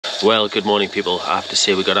Well, good morning people. I have to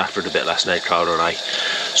say we got after it a bit last night, Crowder and I.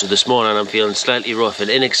 So this morning I'm feeling slightly rough, and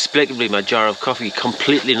inexplicably my jar of coffee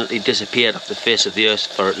completely disappeared off the face of the earth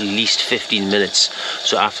for at least 15 minutes.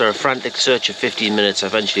 So after a frantic search of 15 minutes I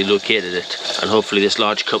eventually located it, and hopefully this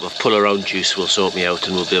large cup of pull around juice will sort me out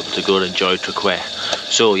and we'll be able to go and enjoy Traquair.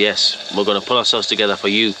 So yes, we're going to pull ourselves together for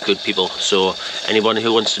you good people. So anyone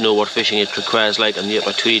who wants to know what fishing at Traquair is like on the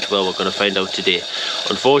Upper Tweed, well, we're going to find out today.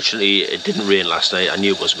 Unfortunately it didn't rain last night. I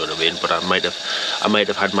knew it wasn't going to rain, but I might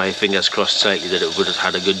have had my fingers crossed slightly that it would have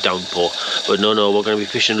had a good downpour. But no, we're going to be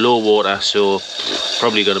fishing low water, so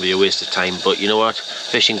probably going to be a waste of time. But you know what,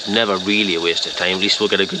 fishing's never really a waste of time. At least we'll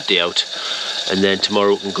get a good day out, and then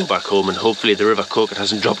tomorrow we can go back home and hopefully the river coconut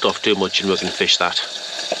hasn't dropped off too much and we can fish that.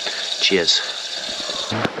 Cheers.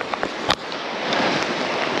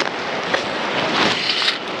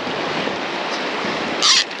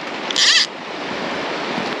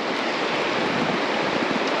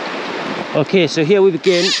 Okay, so here we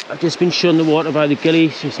begin. I've just been shown the water by the gilly.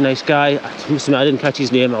 He's a nice guy. I must admit I didn't catch his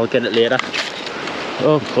name, I'll get it later.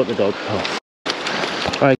 Oh, caught the dog. Oh.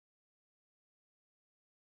 Right.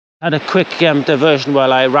 Had a quick diversion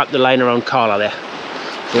while I wrapped the line around Carla there.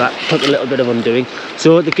 So that took a little bit of undoing.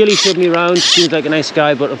 So the gilly showed me around, seems like a nice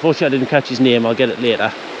guy, but unfortunately I didn't catch his name, I'll get it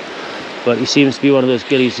later. But he seems to be one of those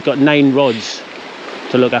gillies. He's got 9 rods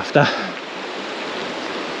to look after.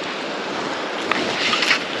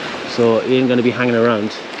 So he ain't going to be hanging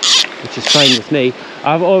around, which is fine with me.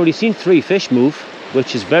 I've already seen 3 fish move,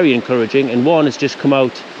 which is very encouraging, and one has just come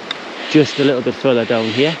out just a little bit further down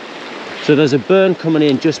here. So there's a burn coming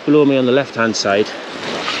in just below me on the left hand side.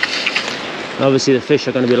 Obviously the fish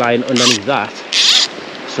are going to be lying underneath that,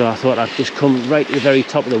 so I thought I'd just come right to the very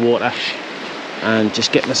top of the water and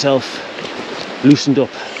just get myself loosened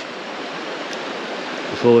up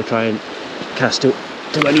before we try and cast to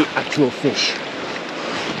any actual fish.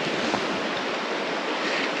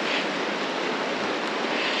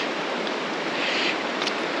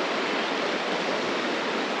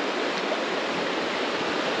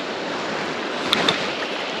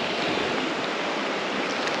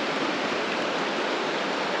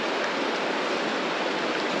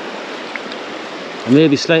 I may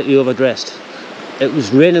be slightly overdressed. It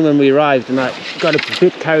was raining when we arrived and I got a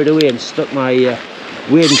bit carried away and stuck my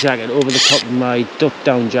wading jacket over the top of my duck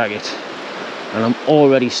down jacket, and I'm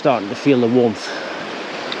already starting to feel the warmth.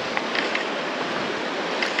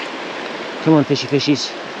 Come on fishy fishies.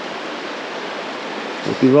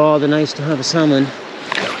 It'd be rather nice to have a salmon.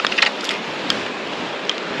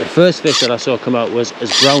 The first fish that I saw come out was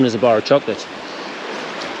as brown as a bar of chocolate.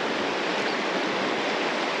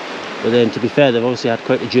 But then, to be fair, they've obviously had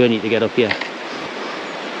quite a journey to get up here.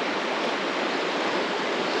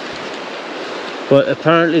 But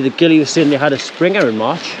apparently the gilly was saying they had a springer in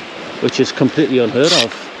March, which is completely unheard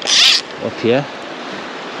of up here.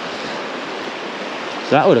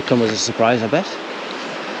 So that would have come as a surprise, I bet.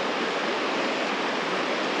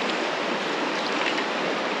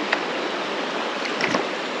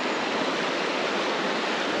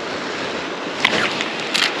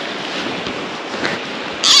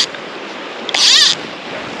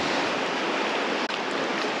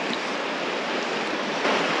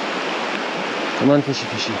 Come on, fishy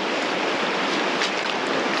fishy.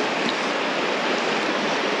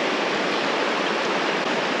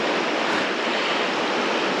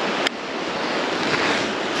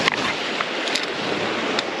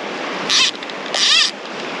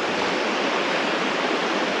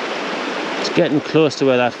 It's getting close to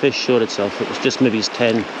where that fish showed itself. It was just maybe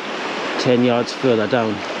 10 yards further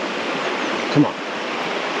down. Come on.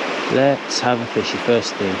 Let's have a fishy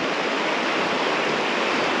first thing.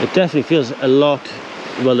 It definitely feels a lot,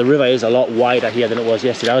 well, the river is a lot wider here than it was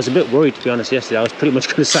yesterday. I was a bit worried, to be honest, yesterday. I was pretty much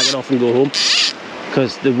going to sack it off and go home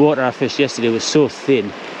because the water I fished yesterday was so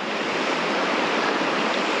thin.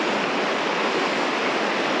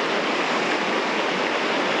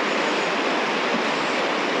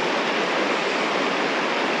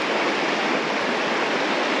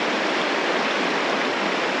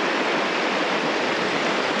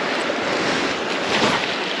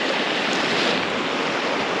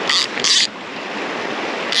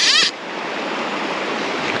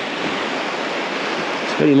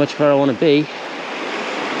 Pretty much where I want to be.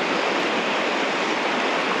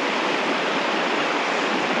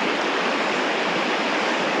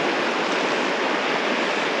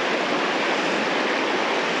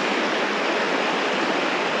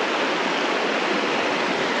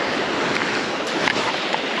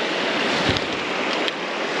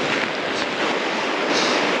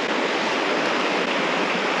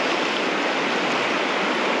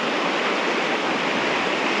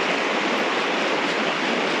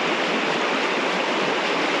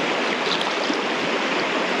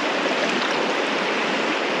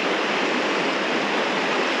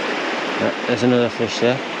 There's another fish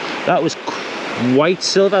there. That was white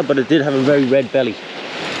silver, but it did have a very red belly.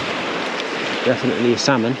 Definitely a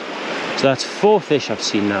salmon. So that's 4 fish I've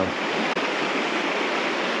seen now.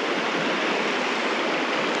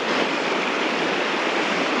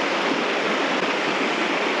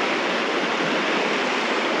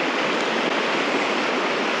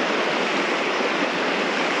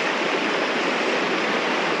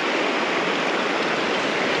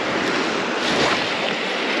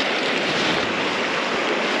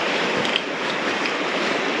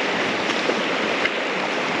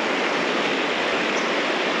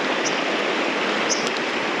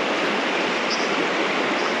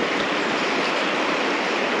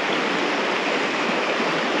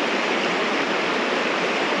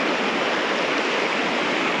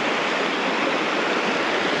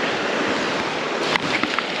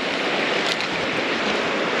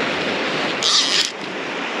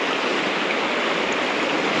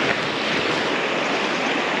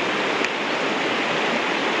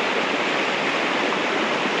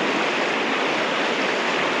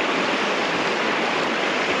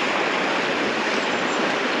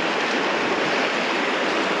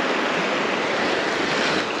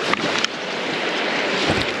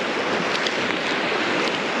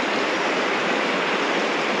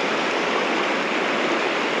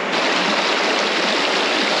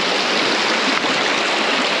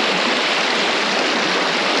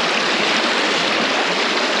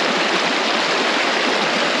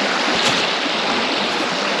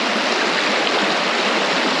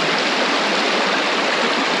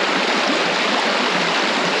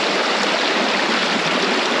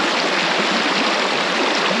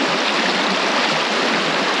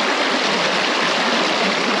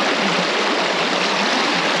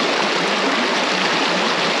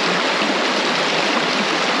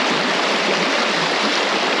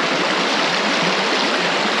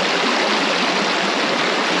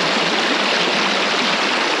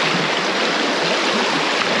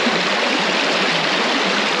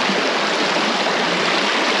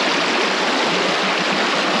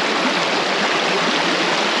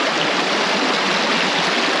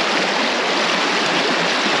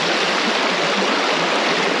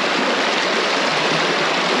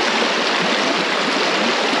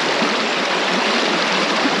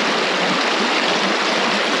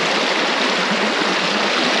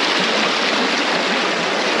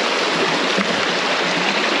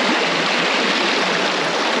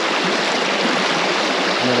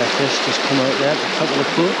 Fish just come out there at the top of the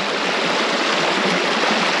pool.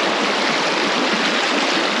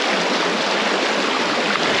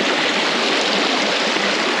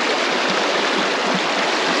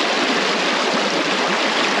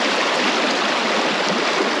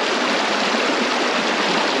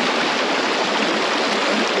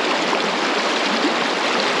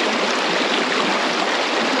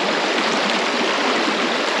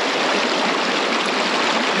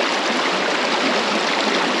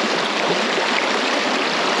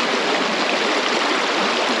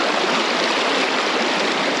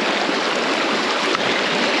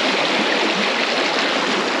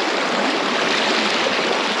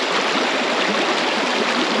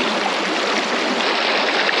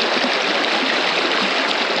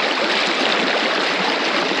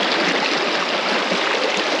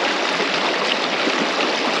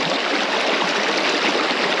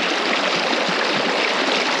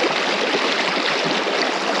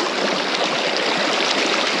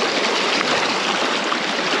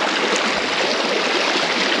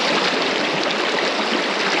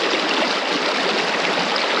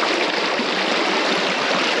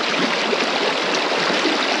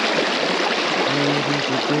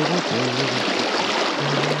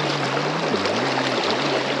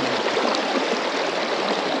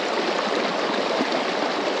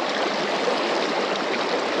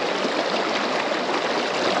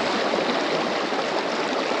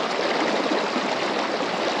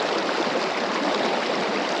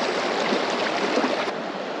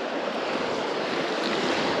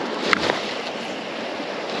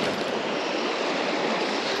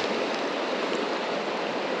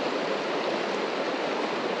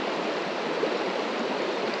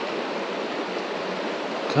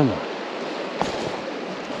 Come on.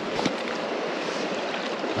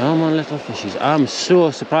 Come on, little fishies. I'm so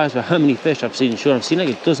surprised by how many fish I've seen shown. I've seen like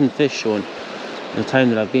a dozen fish shown in the time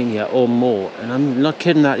that I've been here, or more. And I'm not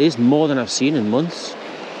kidding, that is more than I've seen in months.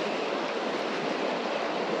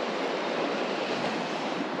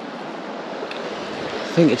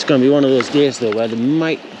 I think it's going to be one of those days though where they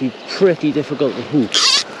might be pretty difficult to hook.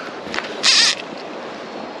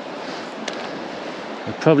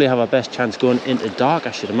 We'll probably have our best chance going into dark,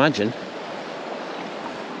 I should imagine.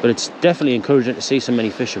 but it's definitely encouraging to see so many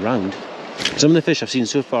fish around. Some of the fish I've seen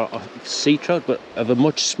so far are sea trout, but of a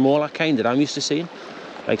much smaller kind that I'm used to seeing,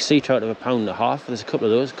 like sea trout of 1.5 pounds. There's a couple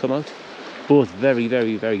of those come out, both very,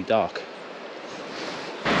 very, very dark.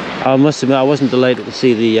 I must admit, I wasn't delighted to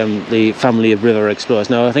see the family of river explorers.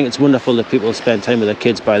 Now, I think it's wonderful that people spend time with their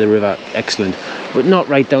kids by the river, excellent, but not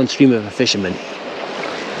right downstream of a fisherman.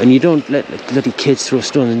 And you don't let bloody kids throw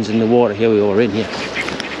stones in the water. Here we are in here.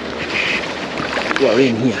 We're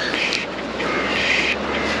in here.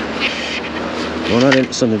 We're not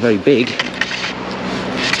into something very big.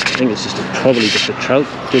 I think it's probably just a trout,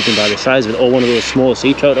 judging by the size of it, or one of those small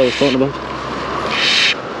sea trout I was talking about.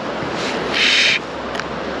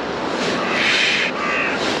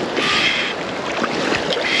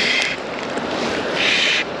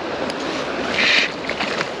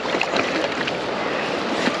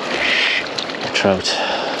 Trout.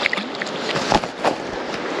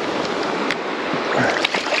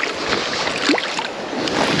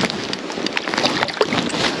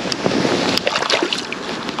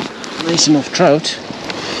 Nice enough trout.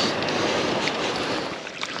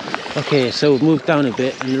 Okay, so we've moved down a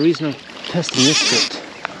bit, and the reason I'm testing this bit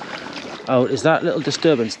out is that little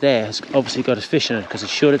disturbance there has obviously got a fish in it, because it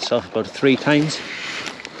showed itself about 3 times.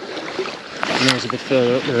 And that was a bit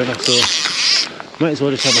further up the river, so might as well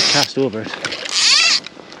just have a cast over it.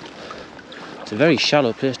 It's a very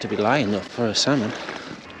shallow place to be lying up for a salmon.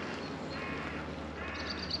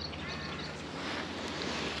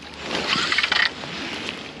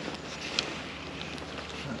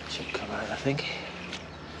 That should come out, I think.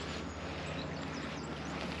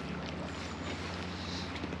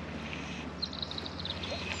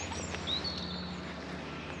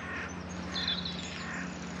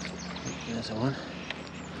 There's a one.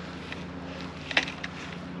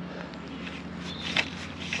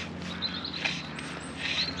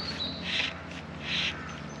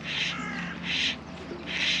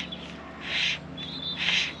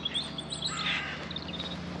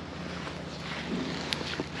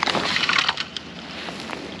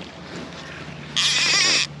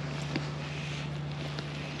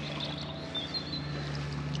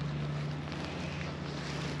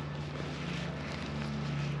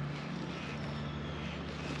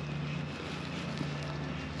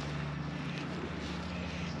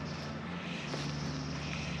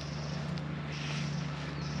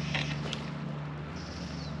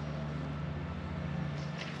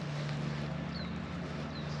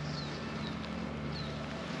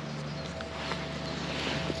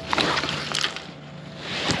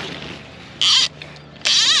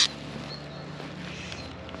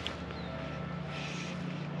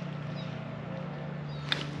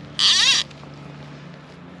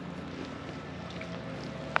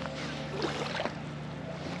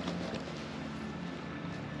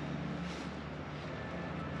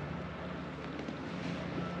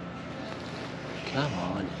 Come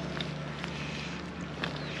on.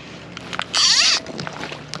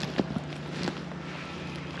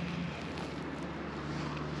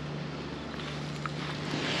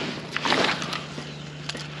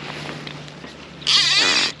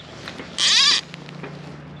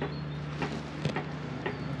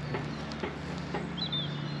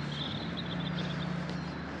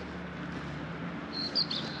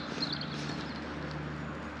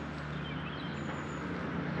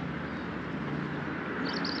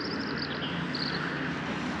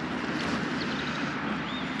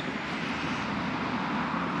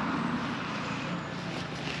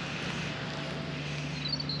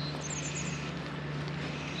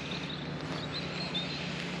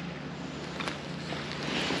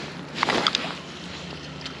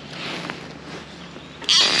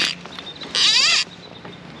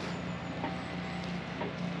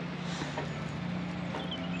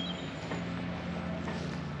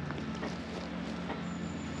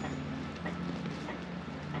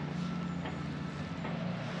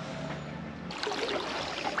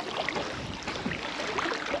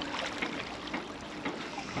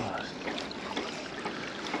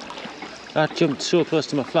 That jumped so close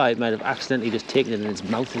to my fly, it might have accidentally just taken it in its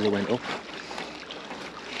mouth as it went up.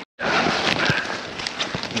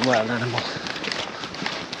 Wild animal.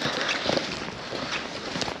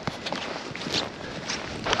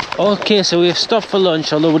 Okay, so we've stopped for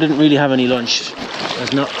lunch, although we didn't really have any lunch.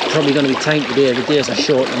 There's not probably going to be time today, the days are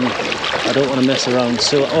short and I don't want to mess around.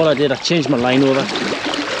 So all I did, I changed my line over.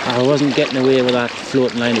 I wasn't getting away with that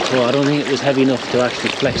floating line at all. I don't think it was heavy enough to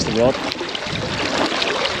actually flex the rod.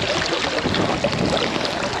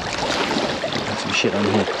 Shit on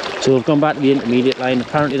here. So we've gone back to the intermediate line.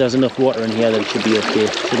 Apparently there's enough water in here that it should be okay.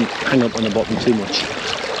 Shouldn't hang up on the bottom too much.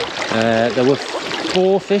 There were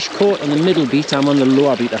 4 fish caught on the middle beat. I'm on the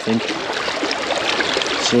lower beat, I think.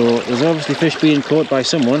 So there's obviously fish being caught by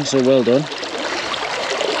someone, so well done.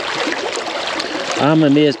 I'm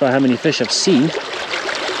amazed by how many fish I've seen.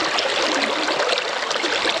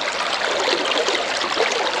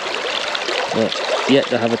 But yet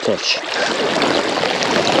to have a touch.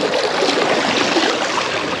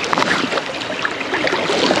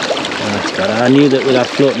 That's better. I knew that with that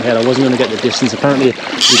floating head I wasn't going to get the distance. Apparently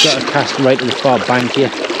we've got to cast right to the far bank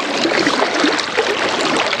here.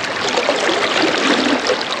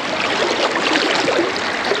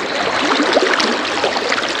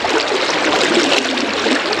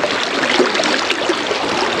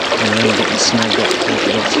 I'm getting snagged up a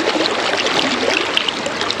little bit.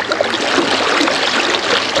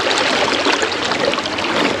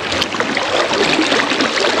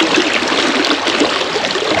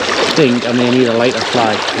 I think I may need a lighter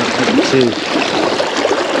fly, not pt2.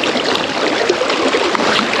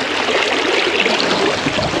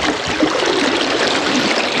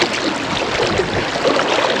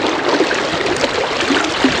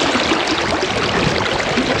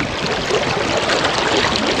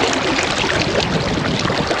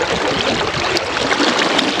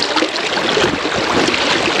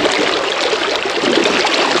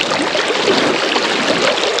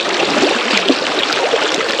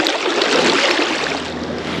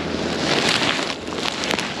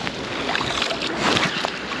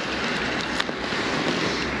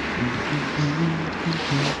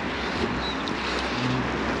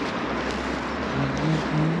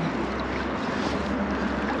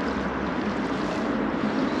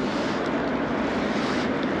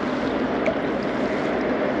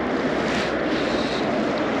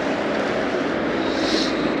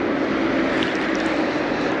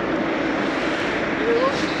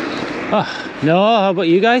 Oh, no, how about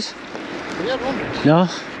you guys? No?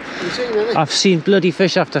 I've seen bloody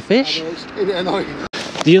fish after fish.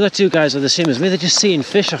 The other two guys are the same as me, they're just seeing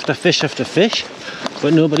fish after fish after fish,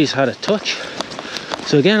 but nobody's had a touch.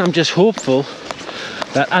 So again, I'm just hopeful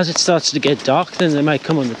that as it starts to get dark, then they might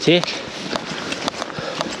come on the take.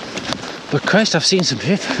 But Christ, I've seen some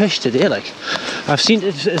fish today, like. I've seen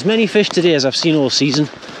as many fish today as I've seen all season.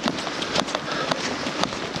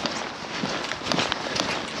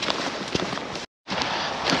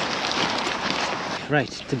 Right,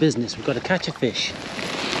 to business, we've got to catch a fish.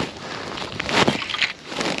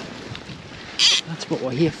 That's what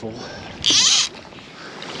we're here for.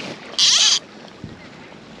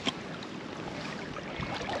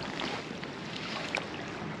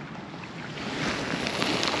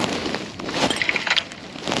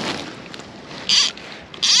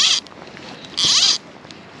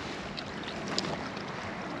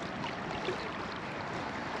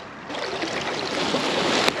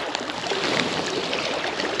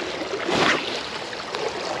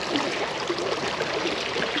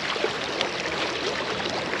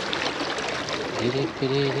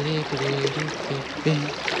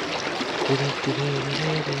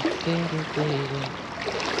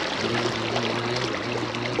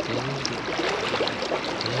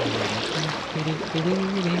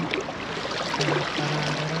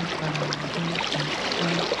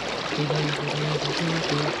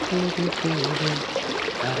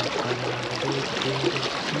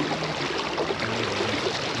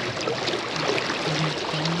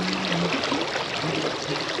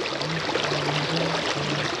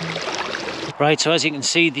 Right, so as you can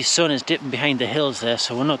see, the sun is dipping behind the hills there,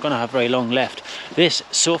 so we're not going to have very long left. This,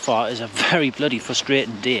 so far, is a very bloody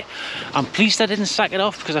frustrating day. I'm pleased I didn't sack it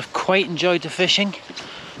off because I've quite enjoyed the fishing.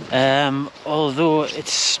 Although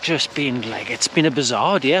it's just been like, it's been a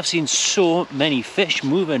bizarre day. I've seen so many fish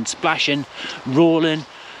moving, splashing, rolling,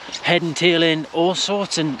 head and tail in, all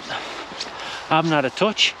sorts, and I haven't had a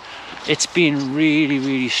touch. It's been really,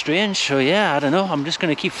 really strange. So yeah, I don't know, I'm just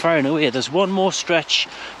going to keep firing away. There's one more stretch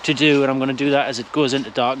to do, and I'm going to do that as it goes into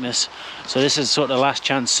darkness. So this is sort of last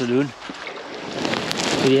chance saloon.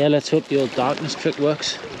 But yeah, let's hope the old darkness trick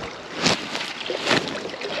works.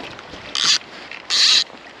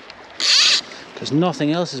 Because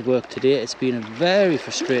nothing else has worked today. It's been a very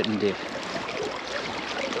frustrating day.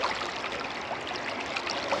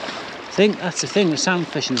 I think that's the thing with salmon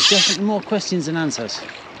fishing. There's definitely more questions than answers.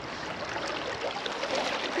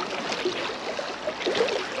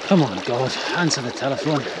 Come on, God, answer the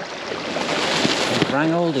telephone. I've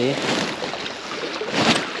rang all day.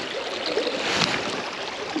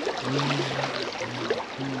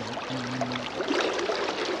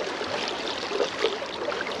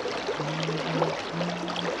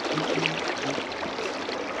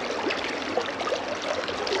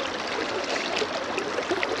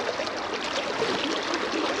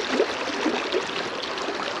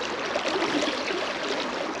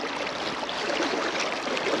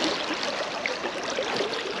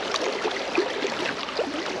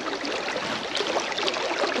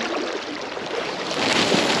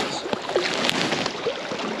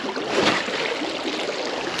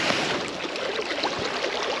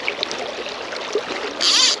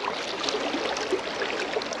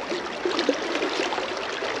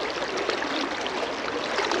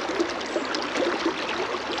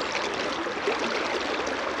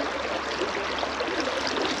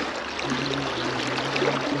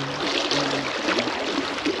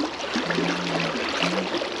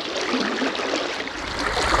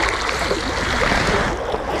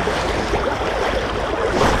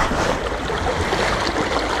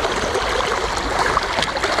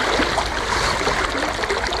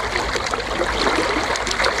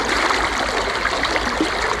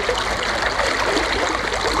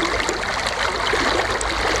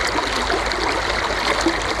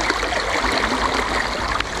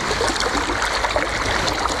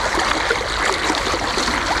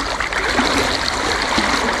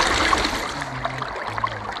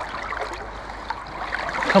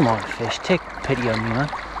 Come on, fish, take pity on me, man.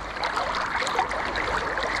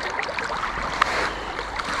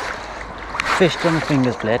 Fished on the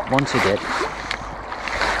finger's blade, once he did.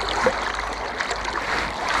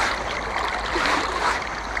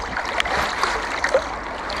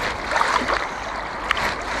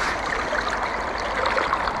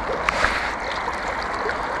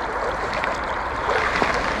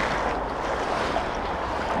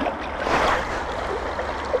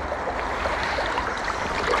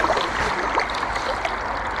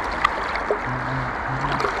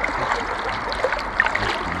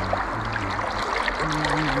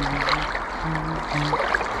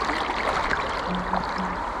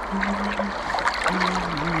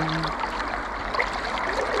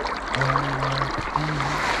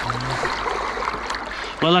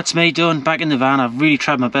 Well, that's me done, back in the van. I've really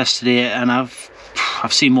tried my best today, and I've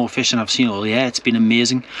seen more fish than I've seen all year. It's been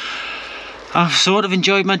amazing. I've sort of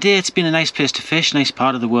enjoyed my day. It's been a nice place to fish, nice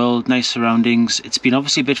part of the world, nice surroundings. It's been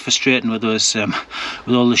obviously a bit frustrating with those,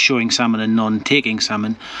 with all the showing salmon and non-taking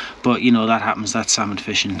salmon, but you know, that happens, that's salmon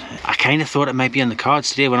fishing. I kind of thought it might be on the cards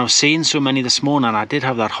today when I was seeing so many this morning, and I did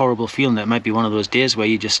have that horrible feeling that it might be one of those days where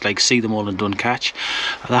you just like see them all and don't catch.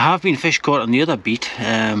 There have been fish caught on the other beat.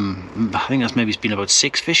 I think that's maybe been about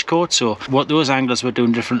 6 fish caught, so what those anglers were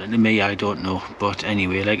doing differently to me, I don't know. But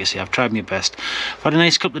anyway, like I say, I've tried my best. I've had a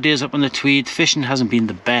nice couple of days up on the Tweed. Fishing hasn't been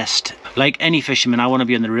the best. Like any fisherman, I want to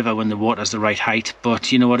be on the river when the water's the right height,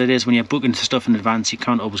 but you know what it is, when you're booking stuff in advance, you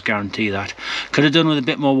can't always guarantee that. Could have done with a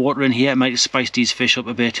bit more water in here. It might have spiced these fish up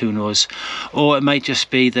a bit, who knows. Or it might just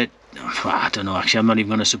be that, I don't know, actually I'm not even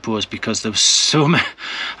going to suppose, because there's so many,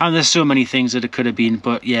 and there's so many things that it could have been.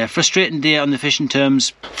 But yeah, frustrating day on the fishing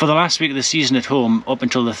terms. For the last week of the season at home, up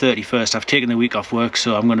until the 31st, I've taken the week off work,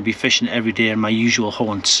 so I'm going to be fishing every day in my usual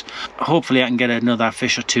haunts. Hopefully I can get another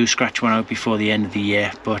fish or two, scratch one out before the end of the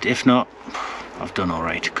year, but if not, I've done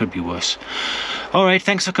alright. Could be worse. Alright,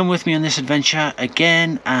 thanks for coming with me on this adventure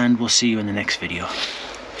again, and we'll see you in the next video.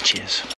 Cheers.